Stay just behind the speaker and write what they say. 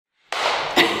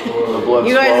The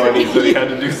blood's flowing, he said he had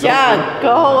to do something. Yeah,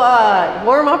 go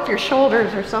warm up your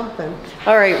shoulders or something.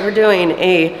 All right, we're doing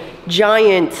a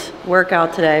giant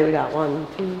workout today. We got 1,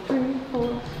 2, 3,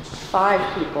 4,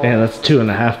 5 people. Yeah, that's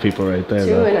 2.5 people right there.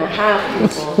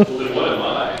 2.5 people. What am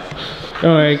I?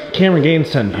 All right, Cameron gains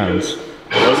 10 pounds.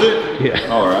 Was it? Yeah.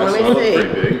 All right, so I look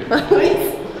pretty big. Let me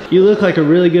see. You look like a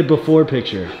really good before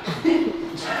picture.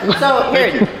 So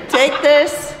here, take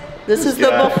this. This is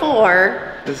the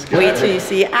before. Wait till you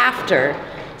see after.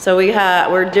 So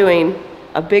we're doing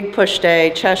a big push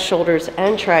day, chest, shoulders,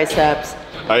 and triceps.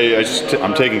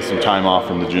 I'm taking some time off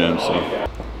from the gym, so.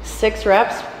 6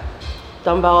 reps,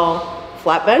 dumbbell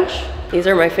flat bench. These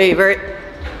are my favorite.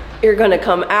 You're gonna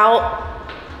come out,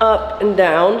 up and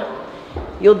down.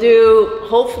 You'll do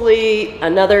hopefully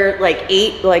another like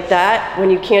 8 like that.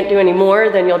 When you can't do any more,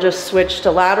 then you'll just switch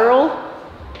to lateral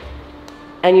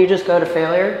and you just go to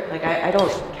failure. Like I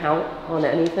don't count on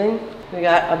anything. We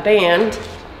got a band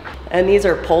and these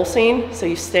are pulsing, so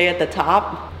you stay at the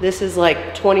top. This is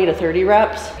like 20 to 30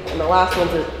 reps. And the last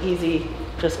one's an easy,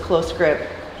 just close grip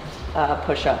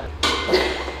push up.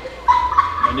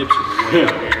 My nips are way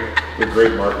up here. They're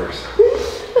great markers.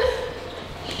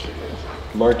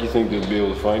 Mark, you think they'll be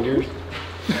able to find yours?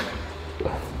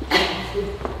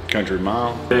 Country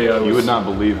mile. Hey, you would not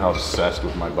believe how obsessed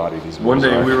with my body these One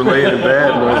day are. we were laying in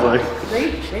bed and I was like,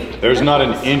 Great. There's not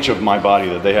an inch of my body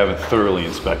that they haven't thoroughly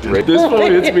inspected. This boy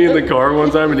hits me in the car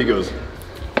one time and he goes,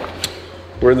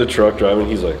 we're in the truck driving,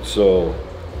 he's like, so,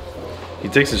 he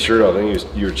takes his shirt off, I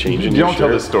think you were changing your shirt. Don't tell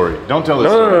this story. Don't tell this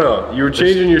story. No, you were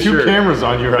changing your shirt. 2 cameras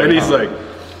on you right now. And he's like,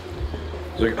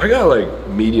 I got like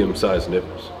medium-sized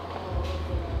nipples.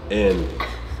 And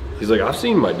he's like, I've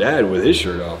seen my dad with his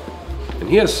shirt off, and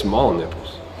he has small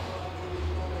nipples.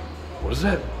 What is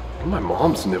that? What do my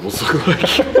mom's nipples look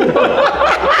like?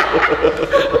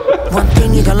 One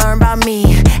thing you can learn about me,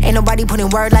 ain't nobody putting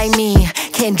word like me.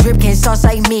 Can't drip, can't sauce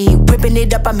like me. Whipping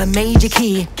it up, I'm a major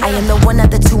key. I am the 1 out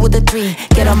the 2 or the 3.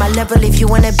 Get on my level if you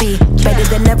wanna be better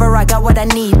than ever. I got what I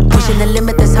need. Pushing the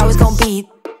limit, that's how it's gonna be.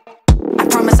 I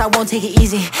promise I won't take it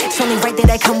easy. It's only right that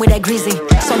I come with that greasy.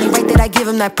 It's only right that I give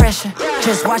him that pressure.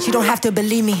 Just watch, you don't have to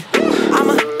believe me.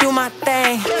 I'ma do my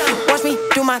thing. Watch me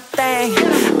do my thing.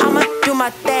 I'ma do my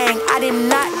thing. I did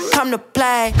not come to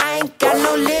play. I ain't got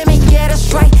no limit, yeah,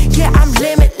 that's right. Yeah, I'm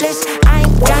limitless. I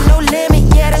ain't got no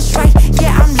limit, yeah, that's right.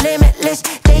 Yeah, I'm limitless.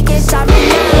 They can't stop me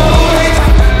now.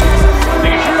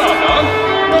 Take your shirt off, dog.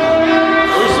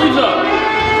 Roll your sleeves up.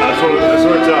 That's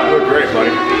what it's at. You look great,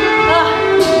 buddy.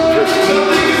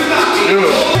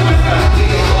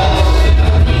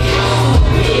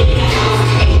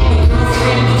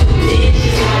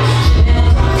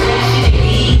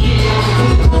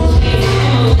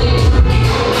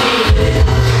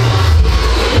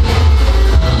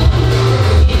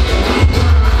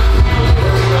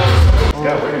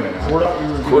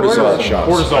 Cortisol shots.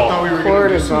 Cortisol. I thought we were going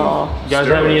to do some Cortisol. You guys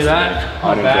have any of that? I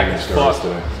My didn't back take is any steroids fucked.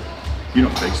 today. You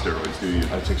don't take steroids, do you?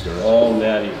 I take steroids. Oh,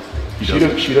 natty.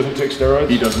 She doesn't take steroids?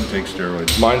 He doesn't take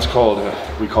steroids. Mine's called,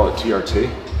 we call it TRT.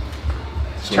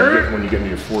 So when you get into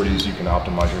your 40s, you can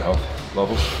optimize your health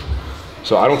levels.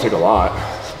 So I don't take a lot.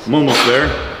 I'm almost there.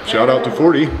 Shout out to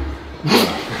 40.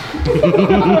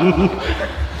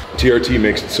 TRT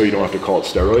makes it so you don't have to call it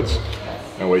steroids.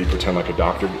 That way you pretend like a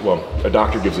doctor, well, a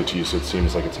doctor gives it to you so it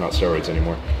seems like it's not steroids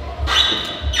anymore.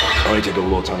 I only take a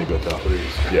little tiny bit though.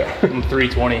 Yeah. I'm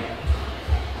 320.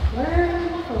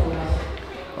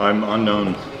 I'm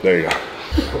unknown. There you go.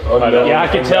 Yeah, I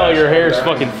can tell your hair's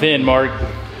fucking thin, Mark.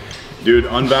 Dude,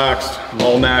 unvaxxed,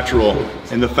 all natural,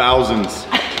 in the thousands.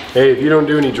 Hey, if you don't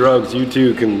do any drugs, you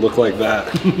too can look like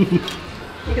that.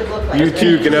 You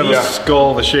too can have a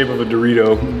skull the shape of a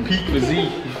Dorito. Peak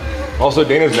physique. Also,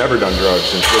 Dana's never done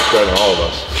drugs and she looks better than all of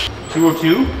us.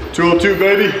 202? 202,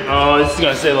 baby. Oh, this is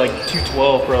gonna say like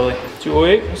 212 probably.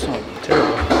 208? That's not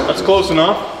terrible. That's close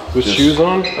enough. With shoes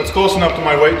on? That's close enough to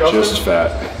my weight, Dustin. Just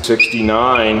fat.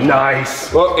 69.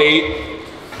 Nice. Well, 8.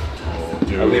 Oh,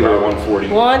 dude, I leave her at 140.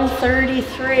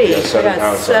 133. Yeah, 7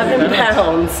 pounds. 7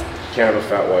 pounds. Can't have a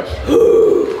fat wife.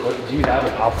 What, do you have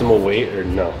an optimal weight or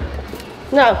no?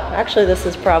 No, actually this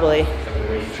is probably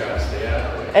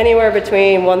anywhere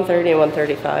between 130 and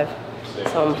 135.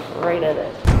 So I'm right in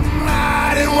it.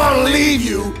 I didn't want to leave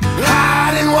you,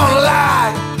 I didn't want to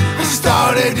lie. I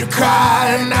started to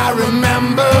cry and I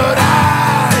remembered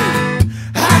I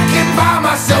can buy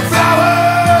myself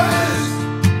flowers.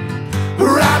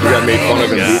 We got made fun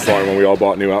of in Boot Barn when we all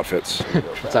bought new outfits.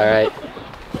 It's alright.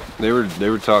 They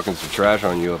were talking some trash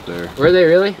on you up there. Were they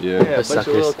really? Yeah. Those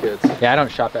suckers. Yeah, I don't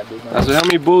shop at Boot Barn. I said, how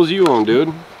many bulls you own,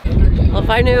 dude? Well, if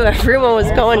I knew everyone was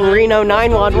going Reno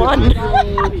 911.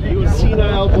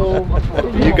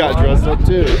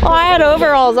 Well, I had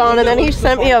overalls on, and then he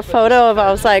sent me a photo of.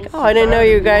 I was like, oh, I didn't know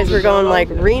you guys were going like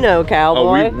Reno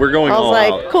cowboy. Oh, we're going I was all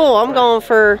like, out. cool. I'm going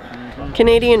for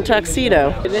Canadian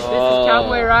tuxedo. This is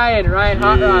Cowboy Ryan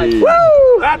Hot Rods.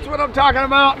 Woo! That's what I'm talking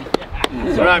about.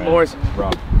 That's right, boys.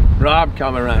 Rob,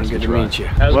 come around. Good to meet you.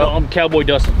 Well, I'm Cowboy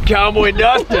Dustin. Cowboy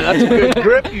Dustin, that's a good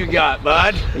grip you got,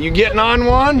 bud. You getting on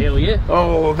one? Hell yeah.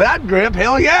 Oh, that grip,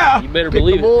 hell yeah. You better Pick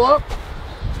believe the bull up.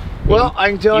 Well, I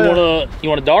can tell you. You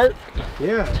want a dart?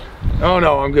 Yeah. Oh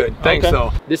no, I'm good. Thanks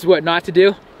though. This is what not to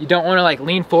do. You don't want to like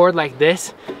lean forward like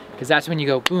this, because that's when you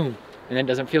go boom, and it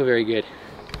doesn't feel very good.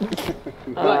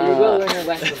 But you will learn your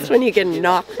lesson. That's when you can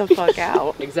knock the fuck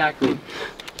out. Exactly.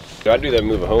 I do that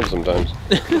move at home sometimes.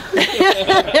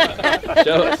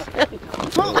 Show us.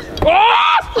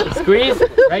 Squeeze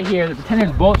right here. Pretend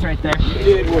there's bolts right there.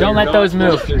 Don't let those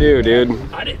move. Dude. There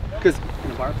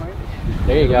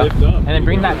you go. And then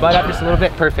bring that butt up just a little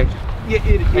bit. Perfect.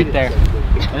 Right there.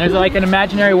 And there's like an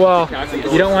imaginary wall.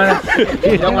 You don't want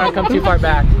to come too far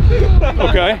back.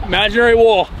 Okay, imaginary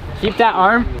wall. Keep that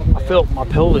arm. I felt my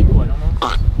pelvic.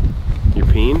 Your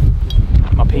peen?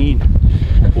 My peen.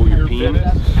 Pull your peen.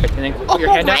 And then put your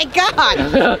head my up. God.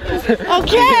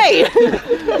 Okay.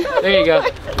 There you go.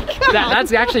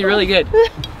 That's actually really good.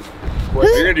 You're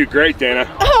gonna do great, Dana.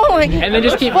 Oh my God. And then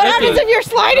just keep What lifting. happens if you're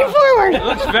sliding forward?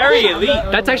 Looks very elite.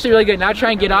 That's actually really good. Now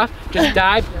try and get off. Just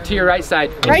dive to your right side.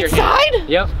 Into Right your- side?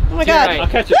 Yep. Oh my to your God. right. I'll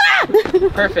catch it.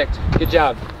 Perfect. Good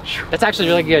job. That's actually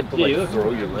really good. Yeah, you look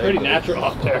pretty natural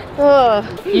up there.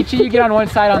 Each of you get on one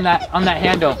side on that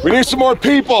handle. We need some more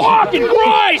people. Fucking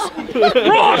Christ!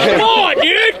 Rob, come on,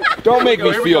 dude! Don't make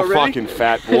me feel fucking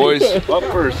fat, boys. Up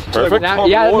first. Perfect. Now,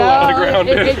 yeah, no,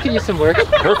 it could use some work.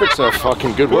 Perfect's a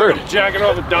fucking good word. Jacking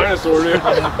off a dinosaur, dude.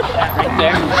 Right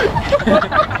there.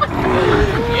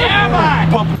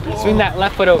 Yeah, boy! Swing that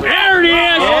left foot over. There it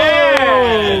is!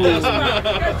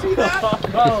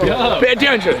 Pay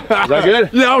attention. Is that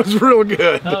good? That was real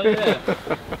good. Oh, yeah.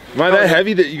 Am I that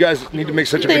heavy that you guys need to make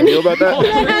such a big deal about that?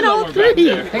 I had all three.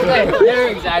 They're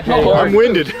exaggerating. I'm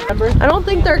winded. I don't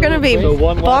think they're gonna be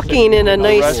walking in a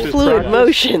nice fluid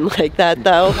motion like that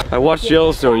though. I watched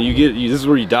Yellowstone. This is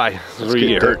where you die. This is where you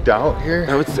get hurt. out here.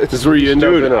 No, this is where you end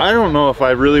up Dude, in a... I don't know if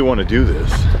I really want to do this.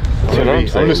 That's what I'm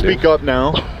saying, gonna speak up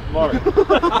now. Mark?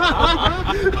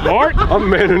 I'm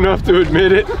man enough to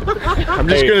admit it. I'm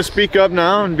just gonna speak up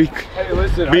now and be up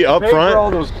Pay front. for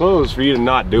all those clothes for you to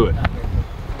not do it.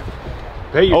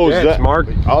 Pay your is debts, that Mark.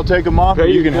 I'll take them off. Pay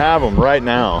You your can debts. have them right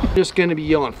now. Just gonna be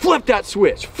yelling, flip that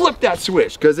switch,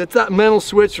 because it's that mental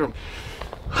switch from,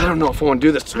 I don't know if I want to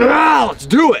do this. Let's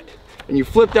do it. And you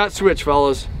flip that switch,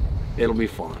 fellas. It'll be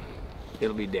fun.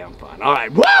 It'll be damn fun. All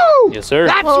right, woo! Yes, sir.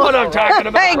 That's what I'm talking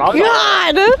about. Thank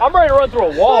God. I'm ready to run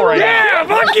through a wall right Yeah,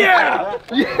 fuck yeah!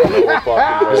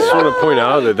 I just want to point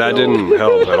out that didn't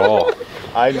help at all.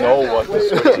 I know what the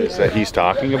switch is that he's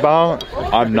talking about.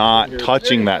 I'm not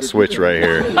touching that switch right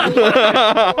here.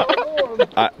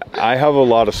 I have a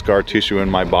lot of scar tissue in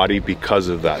my body because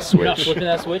of that You're not switch. flipping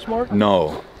that switch, Mark?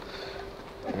 No.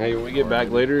 Hey, when we get back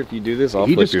later, if you do this, I'll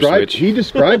flip your switch. He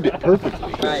described it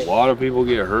perfectly. A lot of people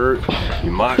get hurt.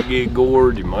 You might get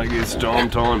gored. You might get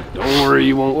stomped on. Don't worry,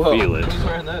 you won't feel it.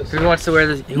 Who wants to wear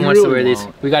this? Who wants to wear these?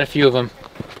 We got a few of them.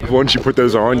 Once you put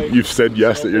those on, you've said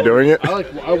yes that you're doing it. I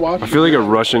feel like a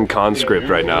Russian conscript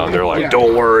right now, and they're like,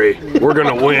 "Don't worry, we're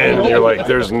gonna win." And you're like,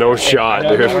 "There's no shot,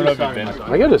 dude."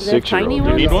 I got a 6-year-old. Tiny Dude.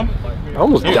 ones? Need one? I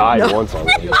almost died once on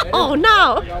it. Oh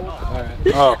no.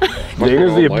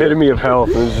 Dana's the epitome of health,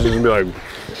 and it's just gonna be like,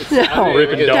 No.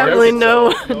 Definitely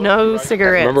no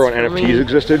cigarettes. Remember when for me. NFTs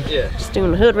existed? Just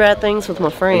doing hood rat things with my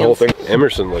The whole friends. thing.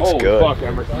 Emerson looks good. Fuck,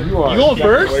 Emerson. You going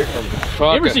first?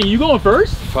 Emerson, you going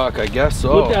first? Fuck, I guess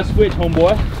so. Flip that switch,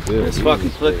 homeboy. Let's fucking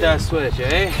flip that switch,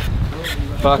 eh?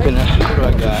 Fucking, what do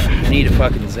I got? I need a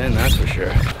fucking Zen, that's for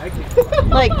sure.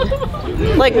 Like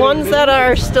ones that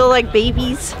are still like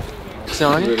babies.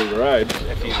 Son. Ride.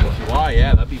 If you are,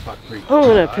 yeah, that'd be fucking pretty I'm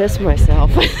gonna piss myself.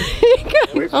 I'm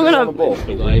gonna.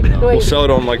 We'll sell it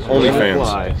on like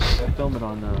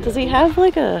OnlyFans. Does he have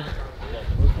like a?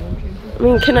 I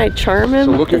mean, can I charm him?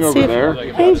 So looking Let's see over if-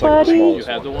 there, Hey, buddy. You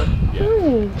had the one?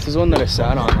 This is one that I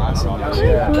sat on last time.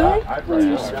 Hi, bud. Are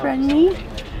you friendly?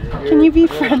 Can you be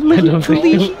friendly,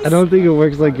 please? I don't think it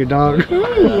works like your dog.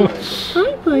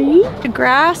 Hi, buddy. The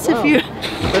grass,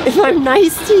 if I'm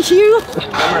nice to you.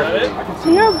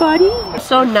 Yeah, buddy.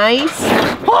 So nice.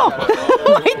 Oh,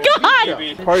 oh my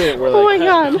God. Part of it where Oh my like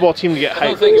God. football team to get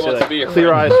hyped, think it so wants like to be a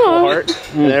clear eyes, Oh. full heart,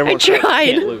 and then everyone I tried.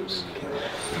 can't lose.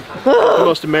 The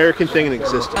most American thing in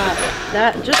existence.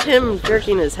 That just him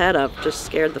jerking his head up just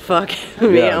scared the fuck out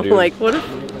of me. Yeah, I'm dude. like, what if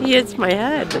he hits my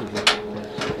head?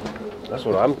 That's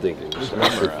what I'm thinking.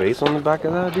 Smash your face on the back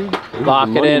of that, dude. Lock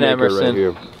it in, Emerson.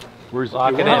 Right Where's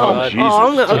lock it in, Oh, bud?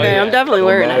 okay, I'm definitely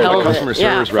wearing a helmet. Customer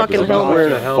Yeah, service fucking representative. helmet.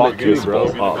 wearing a helmet, Fuck you, too, bro.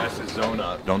 bro.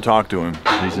 Don't talk to him.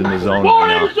 He's in the zone right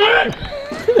now.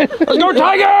 Let's go,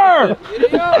 Tiger!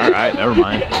 All right, never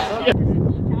mind.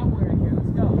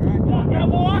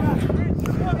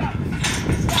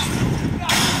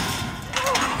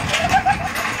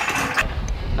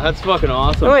 That's fucking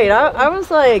awesome. Wait, I was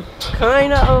like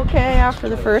kind of okay after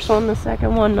the first one. The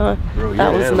second one,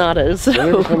 that was not as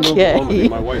okay.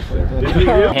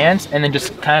 Hands, and then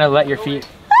just kind of let your feet.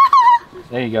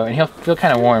 There you go, and he'll feel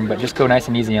kind of warm, but just go nice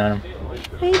and easy on him.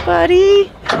 Hey,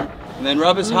 buddy. And then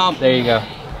rub his hump. There you go.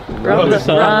 Rub his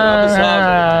hump.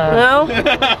 No?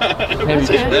 Let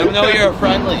him know you're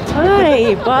friendly.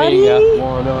 Hi, buddy. There you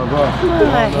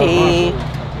Hi.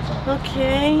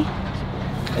 Okay.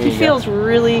 He feels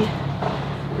really,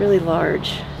 really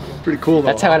large. Pretty cool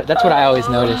though. That's what I always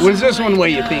notice. What does this one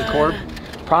weigh, you think, Corb?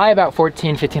 Probably about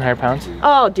 1,500 pounds.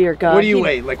 Oh dear God. What do you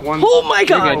weigh? Like one? Oh my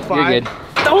God. You're good.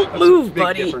 Don't move,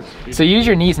 buddy. So use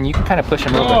your knees and you can kind of push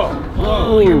him over.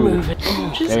 Oh, you're moving.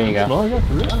 There you go.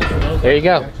 There you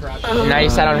go. Now you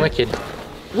sat on Wicked.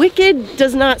 Wicked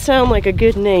does not sound like a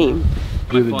good name.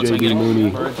 Look at JD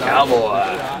Mooney.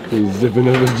 Cowboy. He's zipping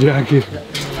up his jacket.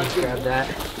 Grab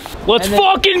that. Let's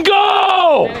fucking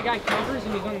go!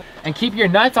 And keep your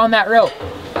nuts on that rope.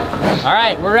 All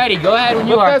right, we're ready. Go ahead when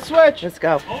you are. That switch. Let's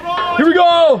go. Here we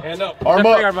go! Hand up. Arm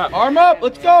up. Arm up.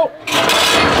 Let's go.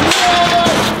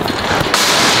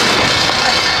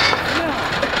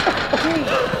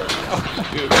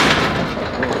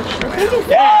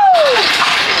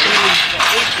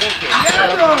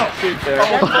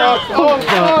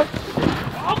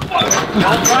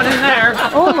 Run in there.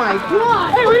 Oh my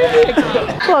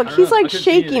God. Look, he's like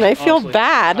shaking. I feel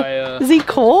bad. Is he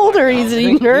cold or is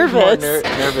he nervous?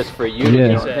 Nervous for you.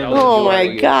 Yeah. Oh my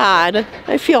God.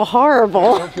 I feel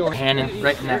horrible. Hand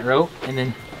right in that rope and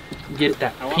then get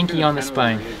that pinky on the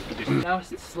spine. Now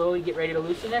slowly get ready to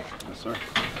loosen it. Yes, sir.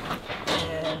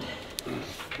 And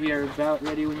we are about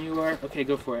ready when you are. Okay,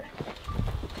 go for it.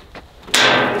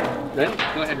 Ready?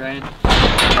 Go ahead, Ryan.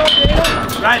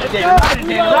 Ride it, Dana. Ride it,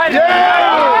 Dana. Ride it.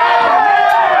 Yeah!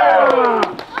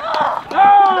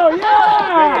 Oh,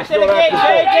 yeah! Get to the gate,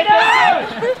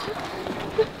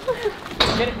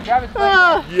 Get it, grab it.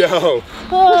 Yo.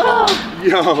 Oh,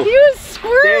 Yo. he was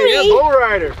squirmy. Bull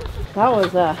rider. That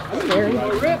was scary.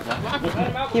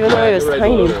 Even though he was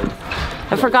tiny.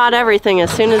 I forgot everything as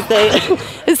soon as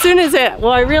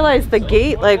well, I realized the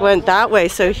gate like went that way,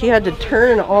 so he had to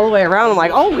turn all the way around. I'm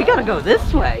like, oh, we gotta go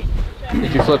this way.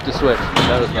 Did you flip the switch?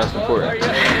 That was most important.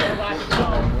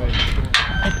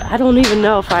 I don't even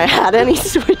know if I had any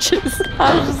switches.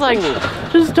 I was just like,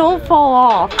 just don't fall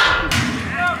off.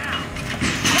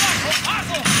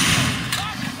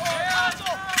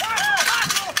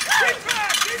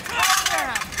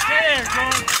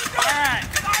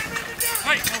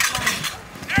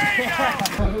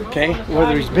 Okay,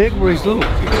 whether he's big or he's little,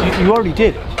 you already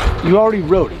did it. You already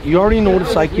wrote it. You already know what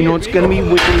it's like. You know it's gonna be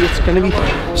wiggly, it's gonna be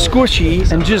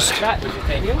squishy, and just go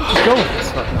with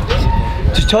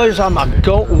it. Just tell yourself I'm gonna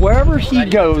go wherever he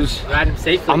goes. Ride him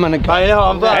safely. I'm gonna go. I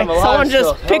know. I'm Someone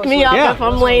just pick me up if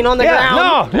I'm laying on the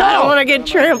ground. No. I don't want to get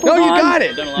trampled on. No, you got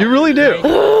it. You really do.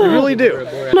 You really do.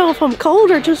 No, if I'm cold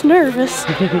or just nervous.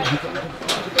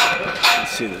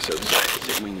 Let's see this outside.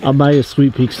 I'll buy you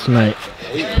Sweet Peaks tonight.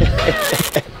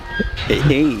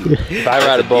 If I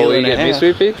ride a bull, will you get me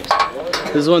Sweet Peaks?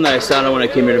 This is one that I sat on when I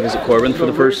came here to visit Corbin for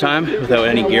the first time, without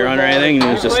any gear on or anything, and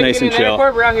it was just nice and chill.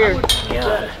 Around here.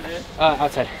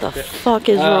 Outside. The fuck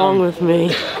is wrong with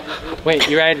me? Wait,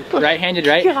 you ride right-handed,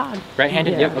 right? God.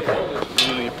 Right-handed? Yeah. Yep. Okay.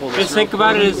 Just think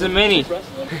about it as a mini.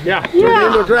 Yeah. Turn it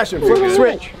into aggression. Flip the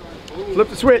switch. Flip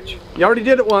the switch. You already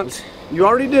did it once. You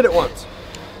already did it once.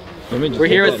 We're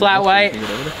here with Flat White.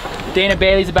 Dana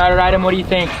Bailey's about to ride him. What do you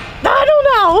think? I don't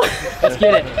know. Let's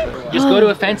get it. Just go to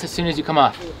a fence as soon as you come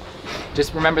off.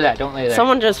 Just remember that. Don't lay there.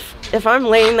 Someone just, if I'm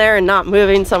laying there and not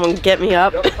moving, someone get me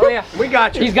up. Oh yeah. We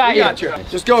got you. He's got you.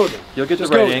 Just go. You'll get the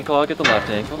right ankle, I'll get the left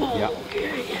ankle. Yeah.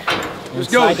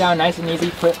 Just Slide go. down nice and easy.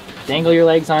 Dangle your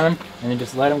legs on him, and then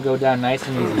just let him go down nice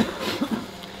and easy.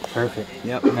 Perfect.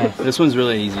 Yep. Nice. This one's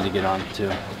really easy to get on too.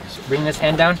 Just bring this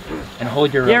hand down and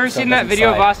hold your rope. You ever seen that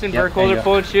video of Austin Burkholder pull?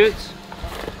 pulling shoots?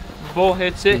 Bull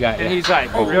hits it, and he's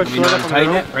like, real short up on the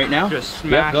Tighten rope. it right now? Just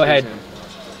smash. Go ahead.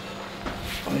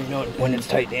 Let me know when it's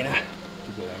tight, Dana.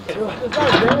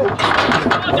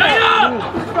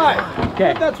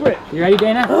 Okay. That switch. You ready,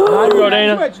 Dana? Go,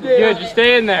 Dana. Switch, Dana. Good, just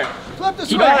stay in there. Flip the switch.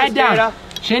 Keep your head down.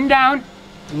 Chin down.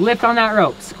 Lift on that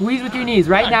rope. Squeeze with your knees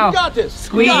right now. You got this.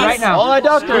 Squeeze right now. All right,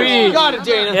 doctor. Squeeze. You got it,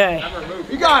 Dana. Yeah.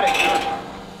 You got it.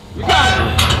 You got it.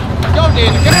 Go,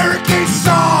 Dana. American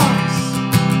songs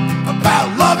about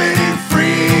loving and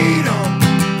freedom,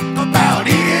 about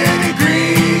eating and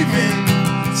grieving,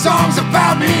 songs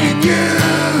about me and you.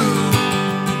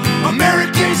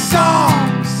 American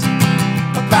songs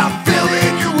about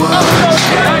filling your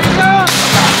woodshed, about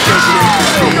fishing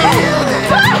for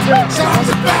stealing, songs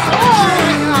about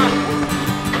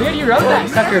Dude, you wrote that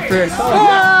sucker first.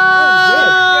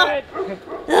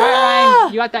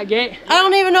 You got that gate? I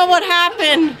don't even know what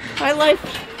happened. My life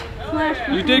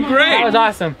flashed. You did great. That was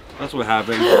awesome. That's what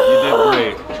happened. You did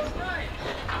great.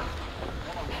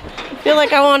 I feel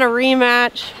like I want a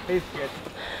rematch. He's good.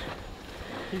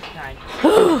 He's kind.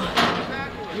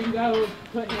 You can go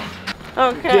put him.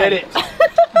 Okay. Did it.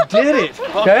 Did it.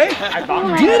 Okay?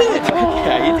 You did it.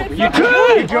 You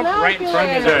could. You jumped right in front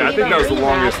of me. Yeah, I think that was the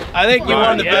longest. I think you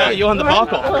won the you won the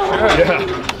buckle. Yeah.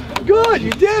 Good,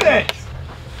 you did it.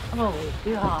 Oh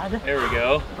God. There we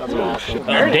go. That's awesome.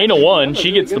 Dana won.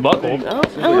 She gets the buckle.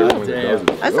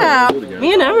 That's how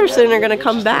me and Emerson are gonna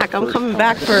come back. I'm coming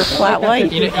back for flat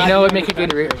white. You know what make a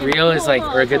good reel is like,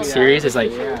 or a good series is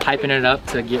like hyping it up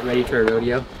to get ready for a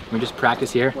rodeo. We just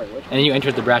practice here, and then you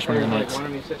enter the brash one of the minutes.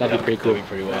 That'd be pretty cool.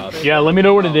 Yeah, let me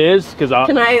know what it is, because I'm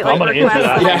gonna enter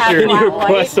that. Yeah, sure. You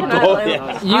request a bowl.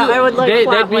 I would like they'd be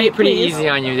white, pretty please. easy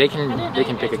on you. They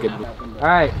can pick a good. All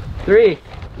right, 3,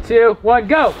 2, 1,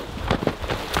 go.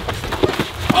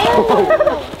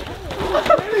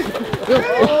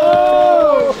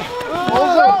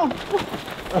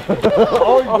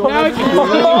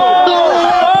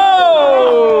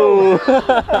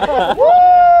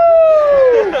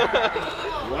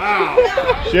 Wow.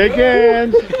 Shake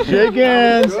hands. Shake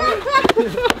hands.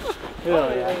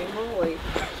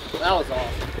 That was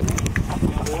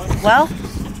awesome. Well,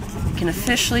 I can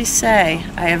officially say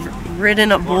I have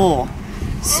ridden a bull.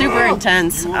 Super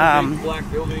intense.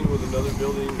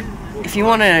 If you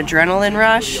want an adrenaline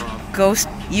rush,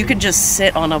 you could just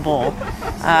sit on a bull.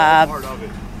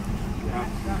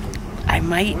 I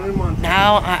might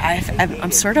now.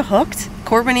 I'm sort of hooked.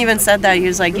 Corbin even said that. He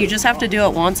was like, "You just have to do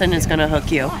it once, and it's gonna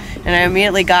hook you." And I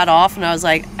immediately got off, and I was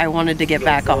like, I wanted to get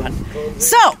back on.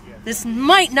 So this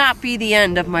might not be the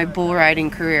end of my bull riding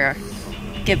career.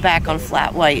 Get back on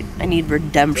flat white. I need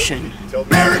redemption.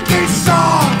 American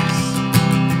songs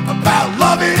about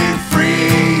loving and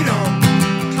freedom,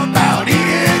 about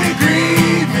eating and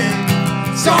grieving,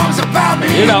 songs about me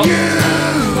and you.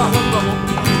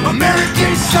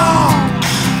 American songs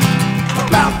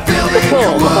about filling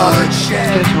your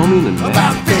woodshed,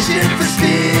 about fishing for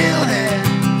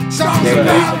stealing, songs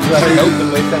about you.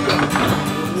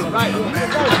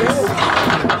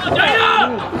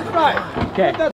 Okay.